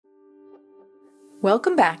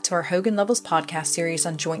Welcome back to our Hogan Lovells podcast series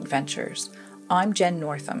on joint ventures. I'm Jen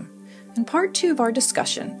Northam. In part 2 of our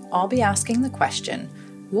discussion, I'll be asking the question,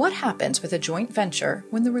 what happens with a joint venture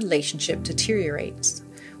when the relationship deteriorates?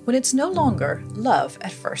 When it's no longer love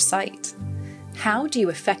at first sight? How do you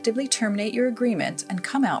effectively terminate your agreement and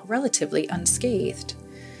come out relatively unscathed?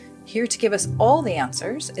 Here to give us all the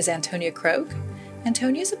answers is Antonia Croak.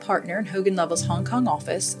 Antonia is a partner in Hogan Lovells' Hong Kong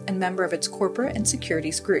office and member of its corporate and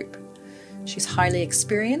securities group. She's highly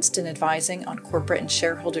experienced in advising on corporate and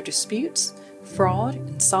shareholder disputes, fraud,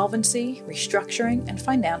 insolvency, restructuring, and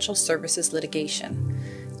financial services litigation.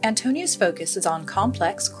 Antonia's focus is on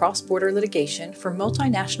complex cross-border litigation for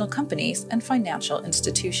multinational companies and financial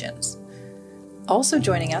institutions. Also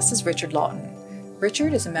joining us is Richard Lawton.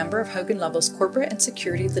 Richard is a member of Hogan Lovells' Corporate and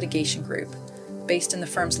Security Litigation Group. Based in the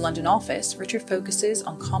firm's London office, Richard focuses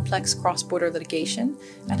on complex cross-border litigation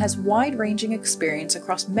and has wide-ranging experience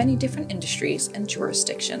across many different industries and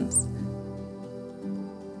jurisdictions.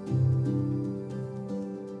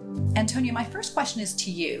 Antonia, my first question is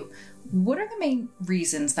to you. What are the main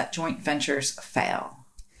reasons that joint ventures fail?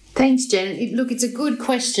 Thanks, Jen. Look, it's a good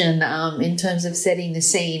question in terms of setting the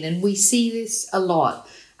scene, and we see this a lot.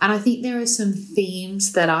 And I think there are some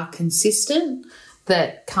themes that are consistent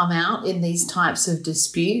that come out in these types of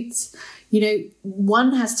disputes.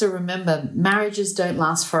 One has to remember marriages don't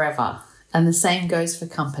last forever, and the same goes for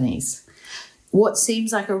companies. What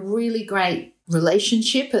seems like a really great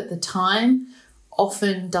relationship at the time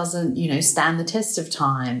often doesn't, stand the test of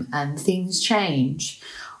time, and things change.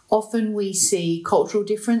 Often we see cultural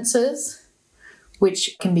differences,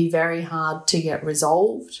 which can be very hard to get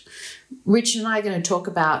resolved. Rich and I are going to talk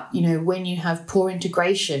about, when you have poor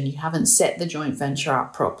integration, you haven't set the joint venture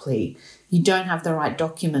up properly, you don't have the right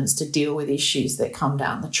documents to deal with issues that come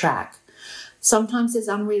down the track. Sometimes there's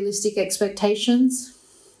unrealistic expectations.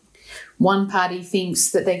 One party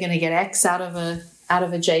thinks that they're going to get X out of a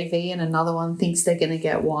JV and another one thinks they're going to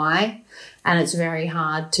get Y. And it's very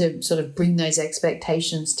hard to sort of bring those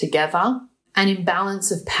expectations together. An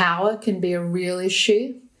imbalance of power can be a real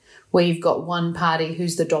issue, where you've got one party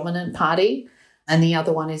who's the dominant party and the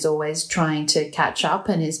other one is always trying to catch up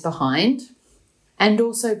and is behind. And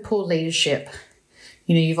also poor leadership.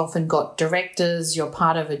 You've often got directors, you're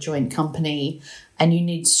part of a joint company, and you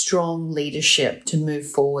need strong leadership to move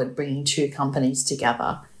forward, bringing two companies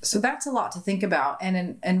together. So that's a lot to think about.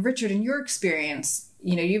 And Richard, in your experience,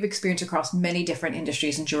 you've experienced across many different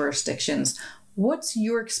industries and jurisdictions. What's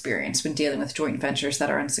your experience when dealing with joint ventures that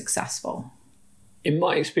are unsuccessful? In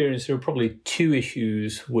my experience, there are probably two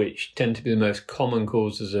issues which tend to be the most common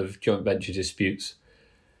causes of joint venture disputes.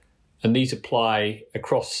 And these apply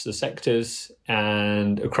across the sectors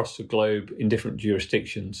and across the globe in different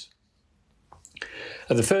jurisdictions.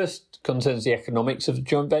 The first concerns the economics of the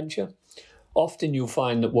joint venture. Often you'll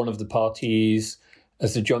find that one of the parties,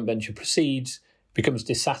 as the joint venture proceeds, becomes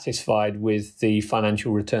dissatisfied with the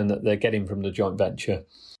financial return that they're getting from the joint venture.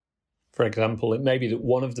 For example, it may be that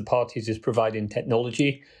one of the parties is providing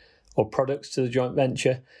technology or products to the joint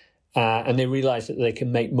venture, and they realise that they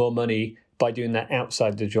can make more money by doing that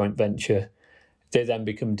outside the joint venture. They then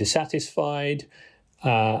become dissatisfied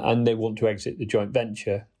and they want to exit the joint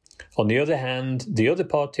venture. On the other hand, the other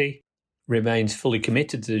party remains fully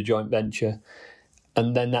committed to the joint venture,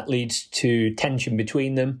 and then that leads to tension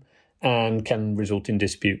between them and can result in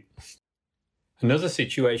dispute. Another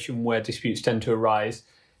situation where disputes tend to arise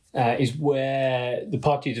is where the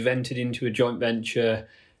parties have entered into a joint venture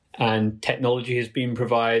and technology has been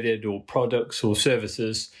provided, or products or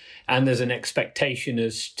services, and there's an expectation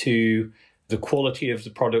as to the quality of the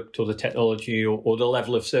product or the technology or the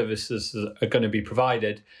level of services that are going to be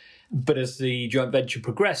provided. But as the joint venture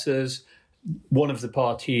progresses, one of the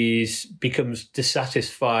parties becomes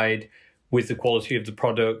dissatisfied with the quality of the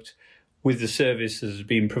product, with the services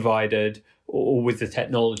being provided, or with the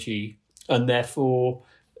technology, and therefore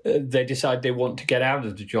they decide they want to get out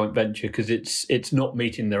of the joint venture because it's not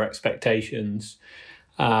meeting their expectations.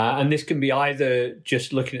 And this can be either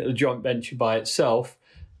just looking at the joint venture by itself,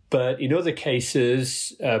 but in other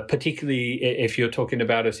cases, particularly if you're talking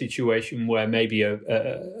about a situation where maybe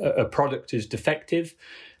a product is defective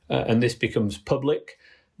and this becomes public,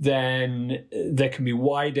 then there can be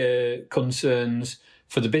wider concerns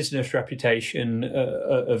for the business reputation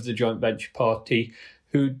of the joint venture party,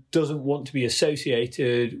 who doesn't want to be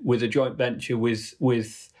associated with a joint venture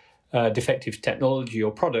with defective technology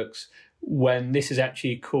or products, when this is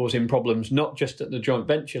actually causing problems not just at the joint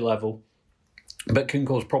venture level, but can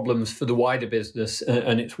cause problems for the wider business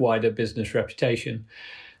and its wider business reputation.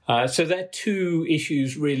 So there are two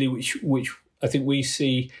issues really which I think we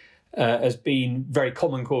see as being very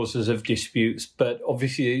common causes of disputes, but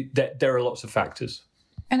obviously there are lots of factors.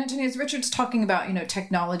 And Antonio, as Richard's talking about,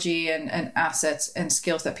 technology and assets and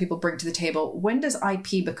skills that people bring to the table, when does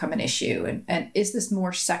IP become an issue? And is this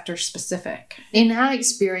more sector specific? In our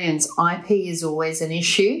experience, IP is always an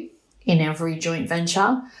issue in every joint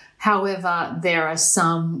venture. However, there are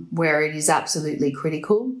some where it is absolutely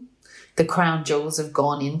critical. The crown jewels have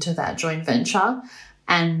gone into that joint venture.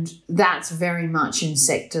 And that's very much in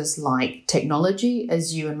sectors like technology,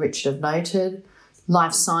 as you and Richard have noted,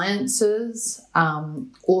 life sciences,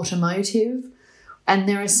 automotive. And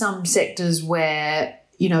there are some sectors where,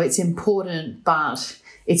 it's important, but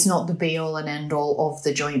it's not the be-all and end-all of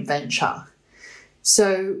the joint venture.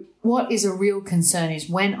 So what is a real concern is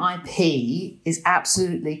when IP is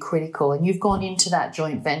absolutely critical and you've gone into that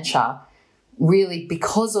joint venture really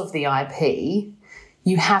because of the IP,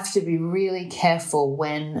 you have to be really careful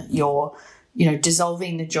when you're,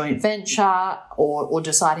 dissolving the joint venture or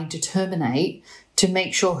deciding to terminate to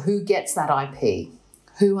make sure who gets that IP,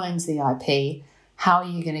 who owns the IP, how are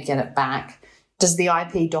you going to get it back, does the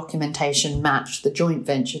IP documentation match the joint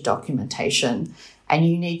venture documentation? And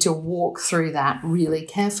you need to walk through that really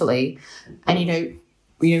carefully. And,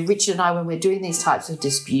 Richard and I, when we're doing these types of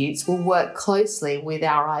disputes, we'll work closely with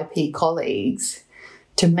our IP colleagues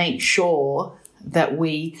to make sure that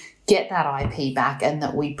we get that IP back and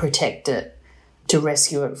that we protect it to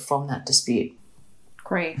rescue it from that dispute.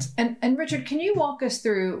 Great. And Richard, can you walk us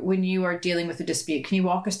through, when you are dealing with a dispute, can you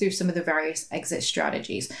walk us through some of the various exit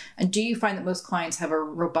strategies? And do you find that most clients have a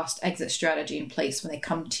robust exit strategy in place when they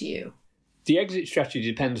come to you? The exit strategy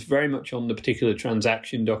depends very much on the particular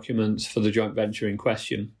transaction documents for the joint venture in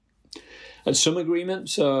question. And some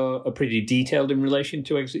agreements are pretty detailed in relation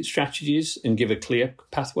to exit strategies and give a clear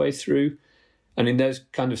pathway through. And in those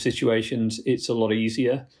kind of situations, it's a lot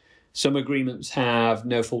easier. Some agreements have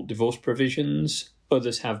no-fault divorce provisions.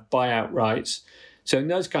 Others have buyout rights. So in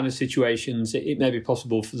those kind of situations, it may be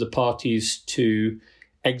possible for the parties to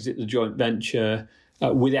exit the joint venture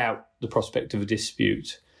without the prospect of a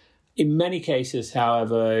dispute. In many cases,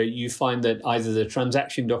 however, you find that either the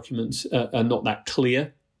transaction documents are not that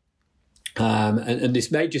clear, and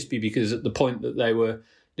this may just be because at the point that they were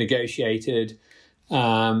negotiated,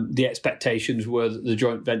 the expectations were that the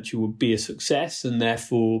joint venture would be a success, and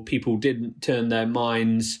therefore people didn't turn their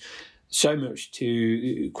minds so much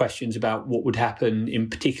to questions about what would happen in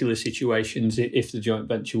particular situations if the joint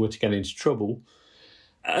venture were to get into trouble.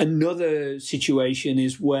 Another situation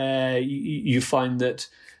is where you find that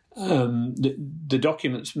the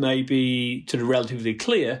documents may be sort of relatively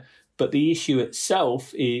clear, but the issue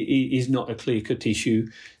itself is not a clear-cut issue.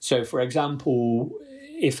 So, for example,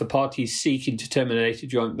 if a party is seeking to terminate a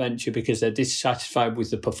joint venture because they're dissatisfied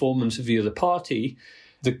with the performance of the other party,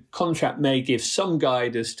 the contract may give some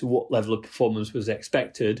guide as to what level of performance was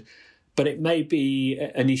expected, but it may be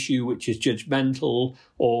an issue which is judgmental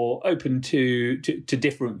or open to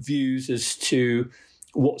different views as to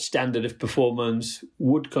what standard of performance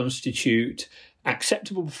would constitute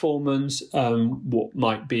acceptable performance, what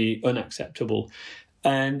might be unacceptable.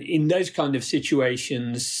 And in those kind of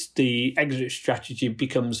situations, the exit strategy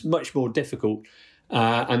becomes much more difficult,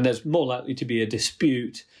 and there's more likely to be a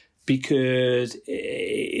dispute because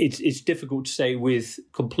it's difficult to say with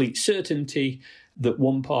complete certainty that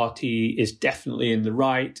one party is definitely in the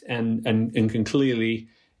right and can clearly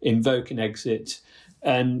invoke an exit.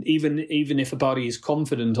 And even if a party is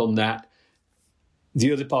confident on that,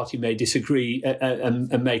 the other party may disagree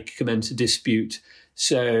and may commence a dispute.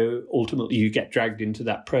 So ultimately you get dragged into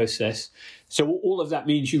that process. So all of that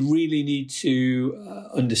means you really need to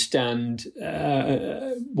understand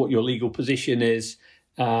what your legal position is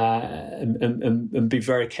and be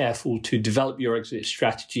very careful to develop your exit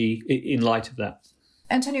strategy in light of that.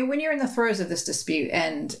 Antonio, when you're in the throes of this dispute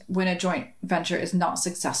and when a joint venture is not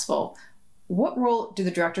successful, what role do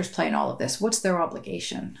the directors play in all of this? What's their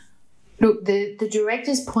obligation? Look, the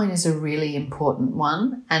director's point is a really important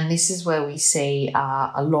one, and this is where we see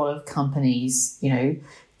a lot of companies,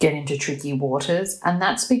 get into tricky waters, and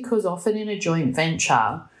that's because often in a joint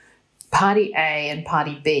venture, Party A and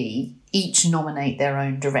Party B each nominate their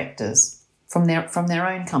own directors from their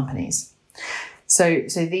own companies. So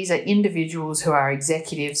these are individuals who are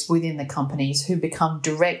executives within the companies who become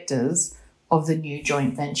directors of the new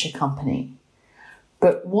joint venture company.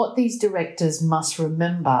 But what these directors must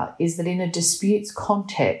remember is that in a disputes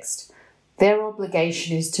context, their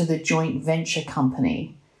obligation is to the joint venture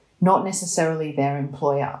company, not necessarily their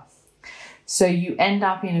employer. So you end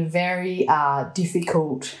up in a very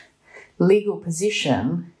difficult legal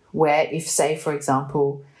position where if, say, for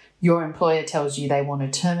example, your employer tells you they want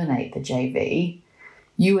to terminate the JV,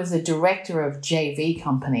 you as a director of JV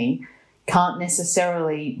company can't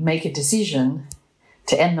necessarily make a decision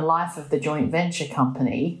to end the life of the joint venture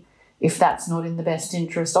company if that's not in the best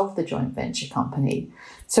interest of the joint venture company.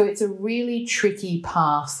 So it's a really tricky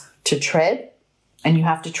path to tread, and you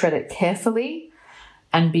have to tread it carefully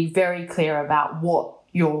and be very clear about what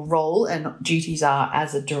your role and duties are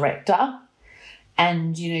as a director.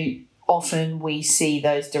 And, often we see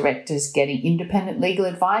those directors getting independent legal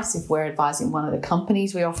advice. If we're advising one of the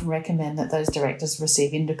companies, we often recommend that those directors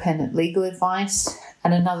receive independent legal advice.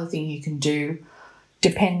 And another thing you can do,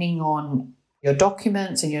 depending on your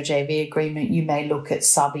documents and your JV agreement, you may look at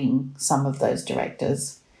subbing some of those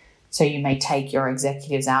directors. So you may take your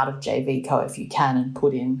executives out of JV Co if you can and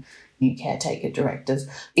put in new caretaker directors.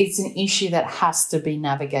 It's an issue that has to be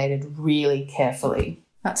navigated really carefully.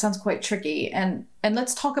 That sounds quite tricky. And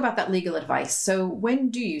let's talk about that legal advice. So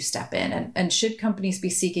when do you step in, and should companies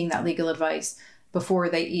be seeking that legal advice before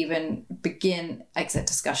they even begin exit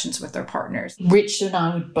discussions with their partners? Richard and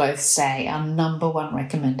I would both say our number one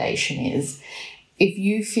recommendation is, if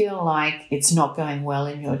you feel like it's not going well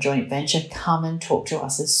in your joint venture, come and talk to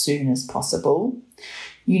us as soon as possible.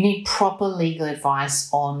 You need proper legal advice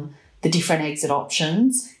on the different exit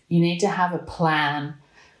options. You need to have a plan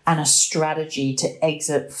and a strategy to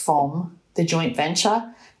exit from the joint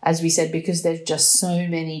venture, as we said, because there's just so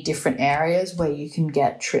many different areas where you can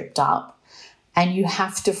get tripped up. And you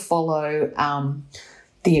have to follow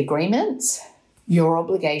the agreements, your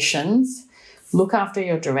obligations, look after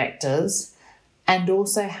your directors, and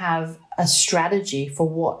also have a strategy for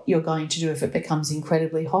what you're going to do if it becomes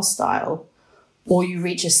incredibly hostile or you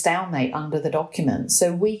reach a stalemate under the document.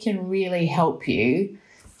 So we can really help you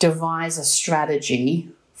devise a strategy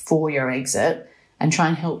for your exit and try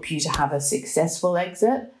and help you to have a successful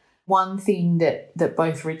exit. One thing that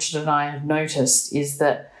both Richard and I have noticed is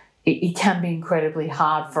that it can be incredibly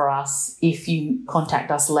hard for us if you contact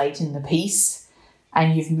us late in the piece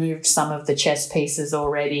and you've moved some of the chess pieces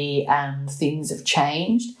already and things have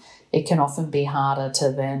changed. It can often be harder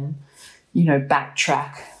to then,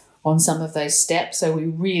 backtrack on some of those steps. So we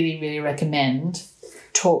really, really recommend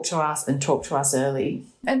talk to us early.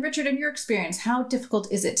 And Richard, in your experience, how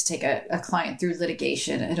difficult is it to take a client through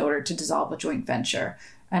litigation in order to dissolve a joint venture?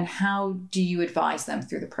 And how do you advise them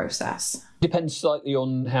through the process? Depends slightly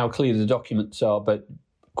on how clear the documents are, but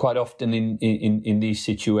quite often in these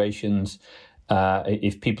situations,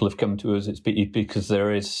 if people have come to us, it's because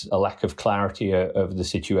there is a lack of clarity over the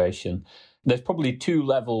situation. There's probably two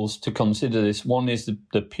levels to consider this. One is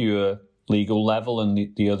the pure legal level,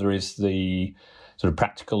 and the other is the sort of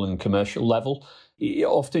practical and commercial level.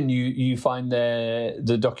 Often you find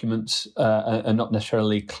the documents are not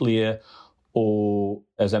necessarily clear, or,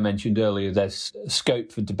 as I mentioned earlier, there's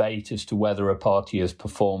scope for debate as to whether a party has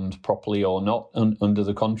performed properly or not under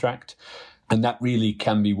the contract. And that really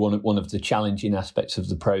can be one of the challenging aspects of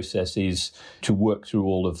the process, is to work through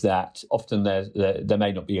all of that. Often there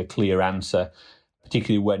may not be a clear answer,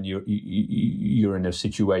 particularly when you're in a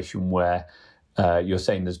situation where you're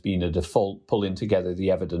saying there's been a default, pulling together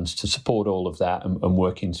the evidence to support all of that and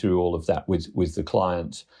working through all of that with the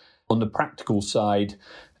client. On the practical side,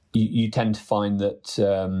 you tend to find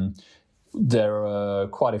that there are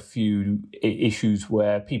quite a few issues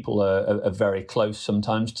where people are very close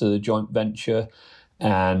sometimes to the joint venture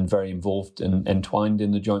and very involved and entwined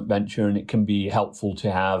in the joint venture, and it can be helpful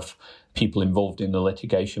to have people involved in the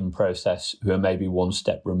litigation process who are maybe one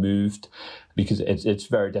step removed, because it's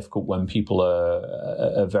very difficult when people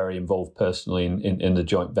are very involved personally in the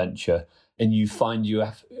joint venture. And you find you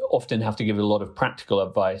often have to give a lot of practical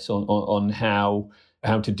advice on how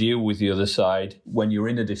to deal with the other side when you're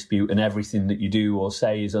in a dispute and everything that you do or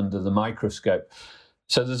say is under the microscope.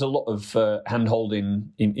 So there's a lot of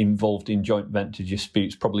hand-holding involved in joint venture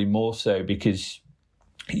disputes, probably more so because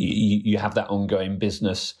you have that ongoing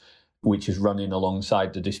business which is running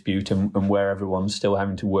alongside the dispute and where everyone's still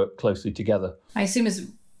having to work closely together. I assume as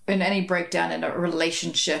in any breakdown in a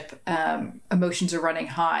relationship, emotions are running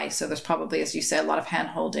high. So there's probably, as you say, a lot of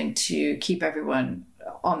hand-holding to keep everyone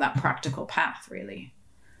on that practical path, really.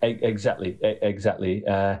 Exactly.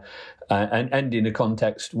 And in a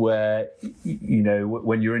context where,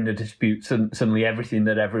 when you're in a dispute, suddenly everything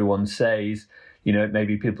that everyone says,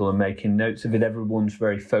 maybe people are making notes of it. Everyone's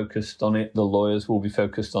very focused on it. The lawyers will be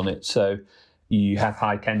focused on it. So you have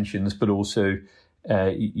high tensions, but also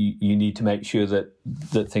you need to make sure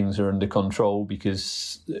that things are under control,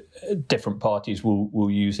 because different parties will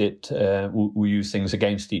use it, will use things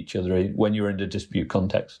against each other when you're in a dispute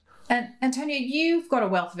context. And Tanya, you've got a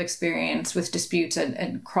wealth of experience with disputes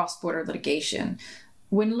and cross-border litigation.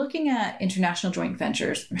 When looking at international joint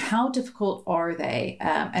ventures, how difficult are they?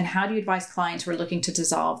 And how do you advise clients who are looking to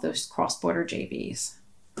dissolve those cross-border JVs?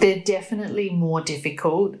 They're definitely more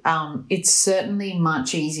difficult. It's certainly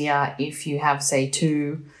much easier if you have, say,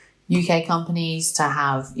 two UK companies to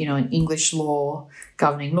have, an English law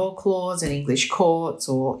governing law clause and English courts,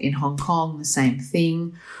 or in Hong Kong, the same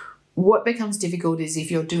thing. What becomes difficult is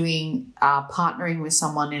if you're doing partnering with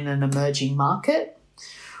someone in an emerging market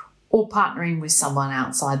or partnering with someone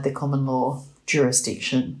outside the common law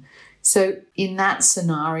jurisdiction. So in that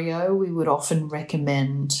scenario, we would often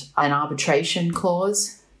recommend an arbitration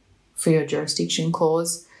clause for your jurisdiction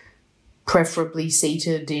clause, preferably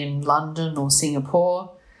seated in London or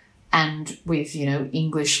Singapore, and with,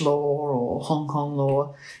 English law or Hong Kong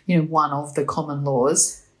law, one of the common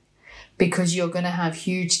laws, because you're going to have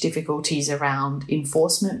huge difficulties around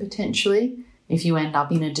enforcement potentially. If you end up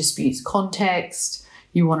in a disputes context,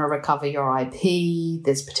 you want to recover your IP,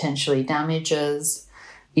 there's potentially damages.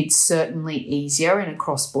 It's certainly easier in a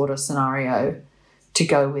cross-border scenario to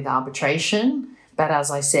go with arbitration. But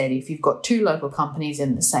as I said, if you've got two local companies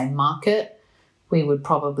in the same market, we would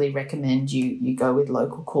probably recommend you go with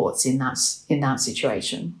local courts in that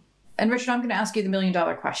situation. And Richard, I'm going to ask you the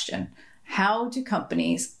million-dollar question. How do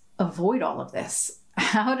companies avoid all of this?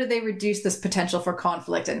 How do they reduce this potential for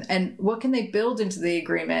conflict? And what can they build into the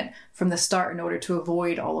agreement from the start in order to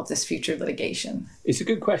avoid all of this future litigation? It's a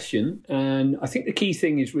good question. And I think the key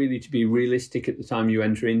thing is really to be realistic at the time you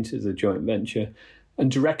enter into the joint venture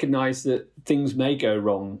and to recognise that things may go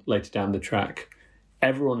wrong later down the track.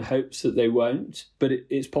 Everyone hopes that they won't, but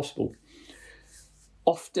it's possible.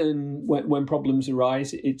 Often when problems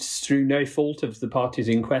arise, it's through no fault of the parties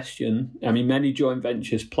in question. I mean, many joint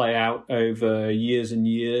ventures play out over years and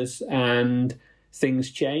years and things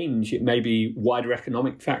change. It may be wider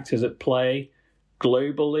economic factors at play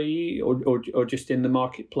globally or just in the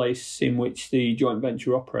marketplace in which the joint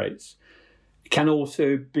venture operates. It can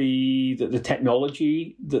also be that the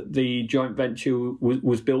technology that the joint venture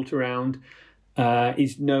was built around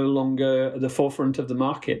is no longer at the forefront of the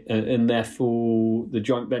market, and therefore the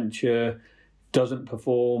joint venture doesn't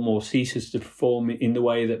perform or ceases to perform in the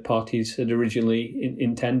way that parties had originally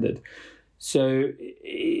intended. So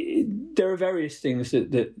there are various things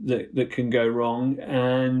that can go wrong,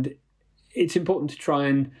 and it's important to try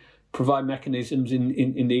and provide mechanisms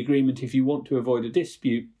in the agreement if you want to avoid a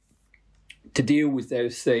dispute to deal with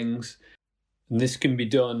those things. And this can be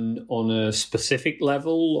done on a specific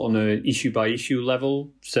level, on an issue-by-issue level.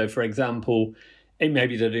 So, for example, it may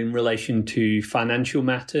be that in relation to financial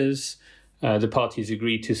matters, the parties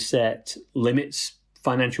agree to set limits,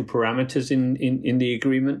 financial parameters in the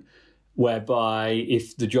agreement, whereby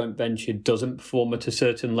if the joint venture doesn't perform at a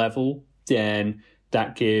certain level, then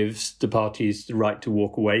that gives the parties the right to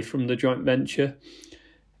walk away from the joint venture.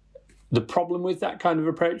 The problem with that kind of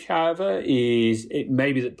approach, however, is it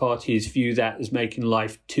may be that parties view that as making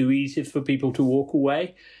life too easy for people to walk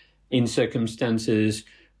away in circumstances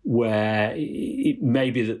where it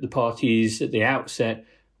may be that the parties at the outset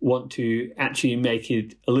want to actually make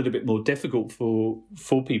it a little bit more difficult for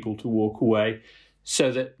people to walk away,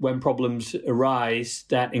 so that when problems arise,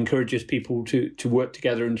 that encourages people to work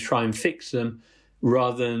together and try and fix them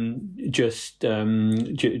rather than just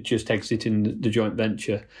exiting the joint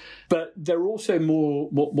venture. But there are also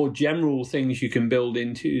more general things you can build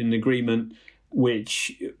into an agreement,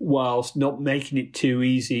 which, whilst not making it too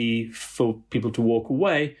easy for people to walk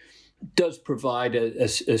away, does provide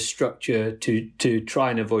a structure to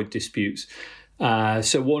try and avoid disputes.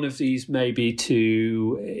 So one of these may be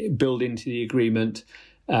to build into the agreement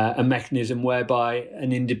a mechanism whereby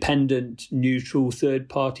an independent, neutral third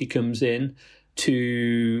party comes in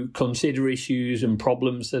to consider issues and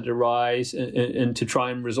problems that arise and to try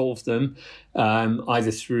and resolve them, either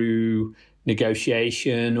through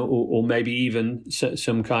negotiation or maybe even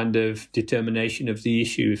some kind of determination of the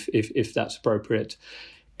issue if that's appropriate.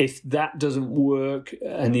 If that doesn't work,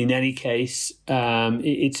 and in any case,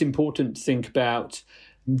 it's important to think about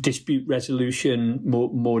dispute resolution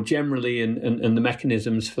more generally and the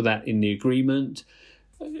mechanisms for that in the agreement.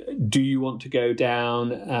 Do you want to go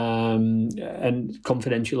down a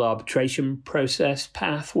confidential arbitration process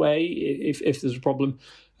pathway if there's a problem?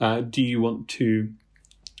 Do you want to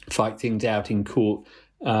fight things out in court?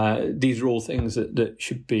 These are all things that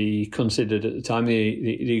should be considered at the time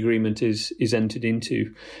the agreement is entered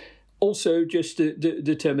into. Also, just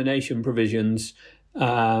the termination provisions.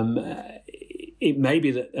 It may be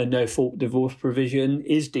that a no-fault divorce provision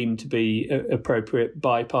is deemed to be appropriate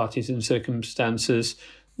by parties in circumstances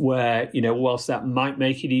where, whilst that might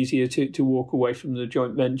make it easier to walk away from the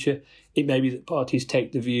joint venture, it may be that parties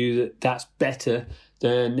take the view that that's better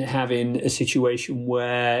than having a situation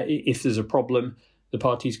where if there's a problem, the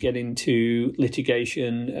parties get into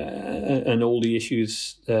litigation and all the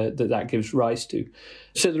issues that gives rise to.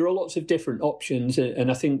 So there are lots of different options, and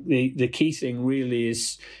I think the key thing really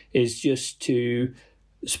is just to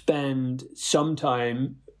spend some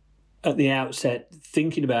time at the outset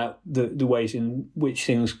thinking about the ways in which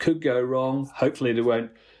things could go wrong. Hopefully they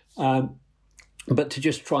won't. But to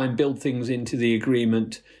just try and build things into the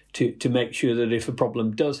agreement to make sure that if a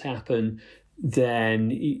problem does happen,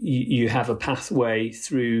 then you have a pathway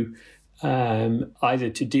through either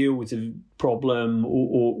to deal with the problem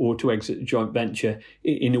or to exit the joint venture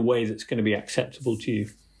in a way that's going to be acceptable to you.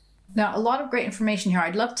 Now, a lot of great information here.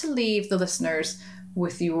 I'd love to leave the listeners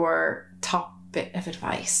with your top bit of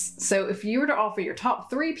advice. So if you were to offer your top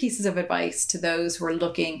 3 pieces of advice to those who are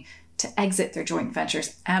looking to exit their joint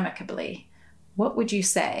ventures amicably, what would you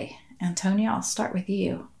say? Antonia, I'll start with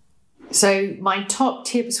you. So my top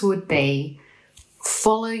tips would be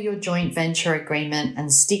follow your joint venture agreement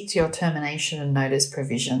and stick to your termination and notice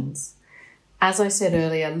provisions. As I said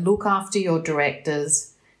earlier, look after your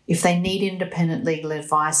directors. If they need independent legal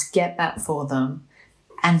advice, get that for them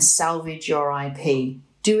and salvage your IP.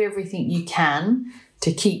 Do everything you can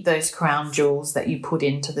to keep those crown jewels that you put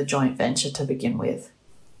into the joint venture to begin with.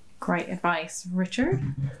 Great advice. Richard?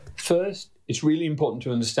 First, it's really important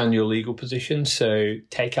to understand your legal position, so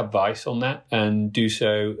take advice on that and do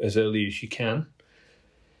so as early as you can.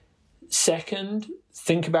 Second,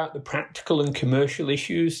 think about the practical and commercial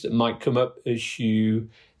issues that might come up as you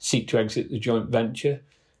seek to exit the joint venture.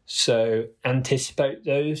 So anticipate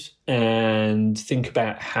those and think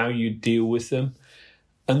about how you deal with them.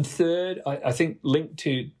 And third, I think linked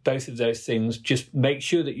to both of those things, just make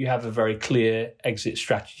sure that you have a very clear exit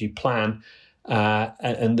strategy plan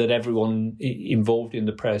and that everyone involved in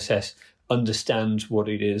the process understands what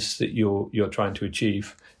it is that you're trying to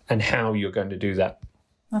achieve and how you're going to do that.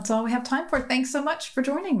 That's all we have time for. Thanks so much for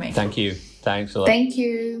joining me. Thank you. Thanks a lot. Thank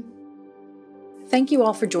you. Thank you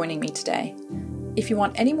all for joining me today. If you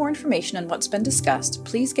want any more information on what's been discussed,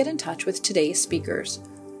 please get in touch with today's speakers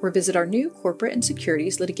or visit our new corporate and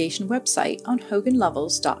securities litigation website on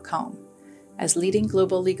hoganlovells.com. As leading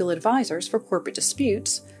global legal advisors for corporate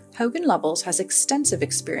disputes, Hogan Lovells has extensive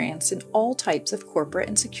experience in all types of corporate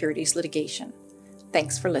and securities litigation.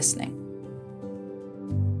 Thanks for listening.